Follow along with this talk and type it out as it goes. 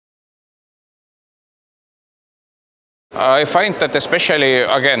I find that especially,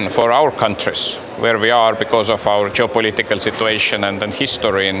 again, for our countries, where we are because of our geopolitical situation and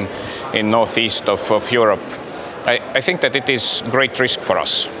history in northeast of Europe, I think that it is great risk for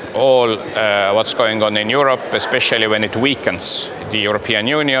us. All what's going on in Europe, especially when it weakens the European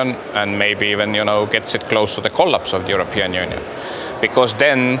Union and maybe even, gets it close to the collapse of the European Union. Because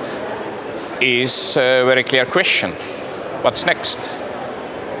then is a very clear question, what's next?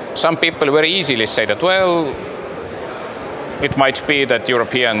 Some people very easily say that, well, it might be that the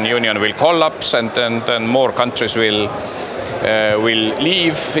European Union will collapse and more countries will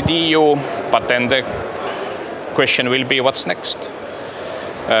leave the EU, but then the question will be what's next?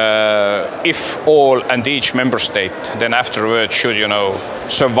 If all and each member state then afterwards should,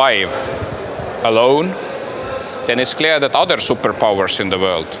 survive alone, then it's clear that other superpowers in the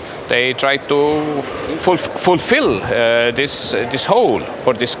world, they try to fulfill this hole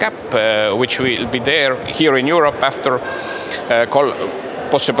or this gap which will be there here in Europe after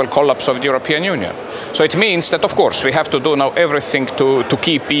possible collapse of the European Union. So it means that, of course, we have to do now everything to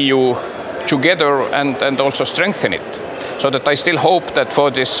keep EU together and also strengthen it. So that I still hope that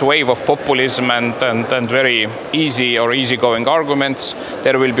for this wave of populism and very easy or easygoing arguments,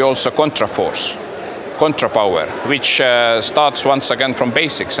 there will be also contrapower, which starts once again from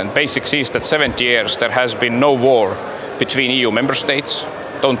basics. And basics is that 70 years there has been no war between EU member states.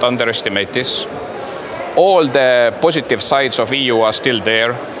 Don't underestimate this. All the positive sides of EU are still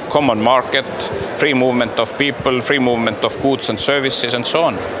there. Common market, free movement of people, free movement of goods and services, and so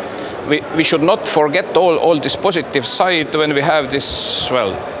on. We should not forget all this positive side when we have this,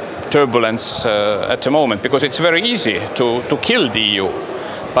 turbulence at the moment, because it's very easy to kill the EU.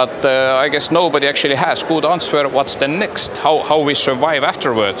 But I guess nobody actually has good answer what's the next, how we survive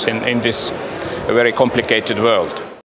afterwards in this very complicated world.